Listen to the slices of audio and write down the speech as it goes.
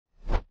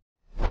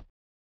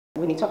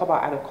When you talk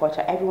about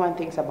agriculture, everyone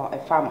thinks about a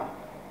farmer,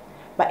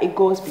 but it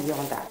goes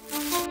beyond that.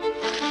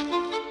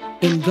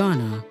 In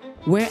Ghana,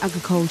 where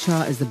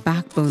agriculture is the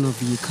backbone of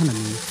the economy,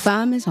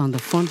 farmers are on the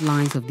front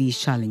lines of these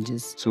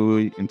challenges.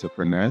 Two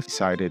entrepreneurs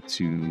decided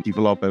to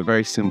develop a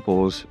very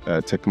simple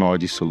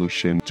technology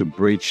solution to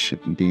bridge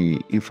the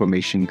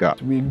information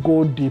gap. We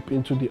go deep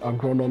into the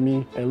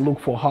agronomy and look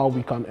for how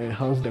we can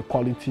enhance the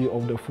quality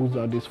of the foods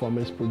that these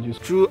farmers produce.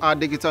 Through our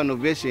digital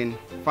innovation,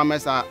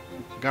 farmers are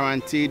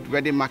guaranteed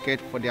ready market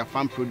for their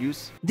farm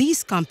produce.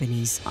 These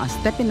companies are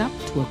stepping up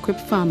to equip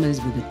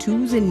farmers with the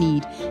tools they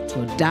need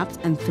to adapt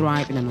and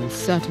thrive in an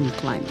uncertain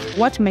climate.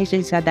 What Mest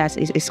does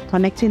is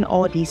connecting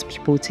all these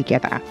people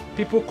together.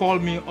 People call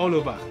me all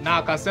over.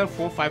 Now I can sell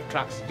 4 or 5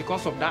 trucks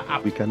because of that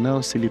app. We can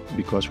now sleep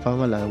because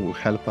Farmerline will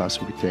help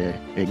us with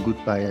a good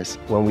bias.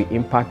 When we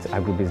impact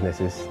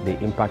agribusinesses, they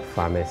impact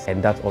farmers,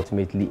 and that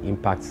ultimately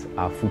impacts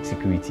our food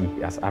security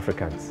as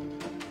Africans.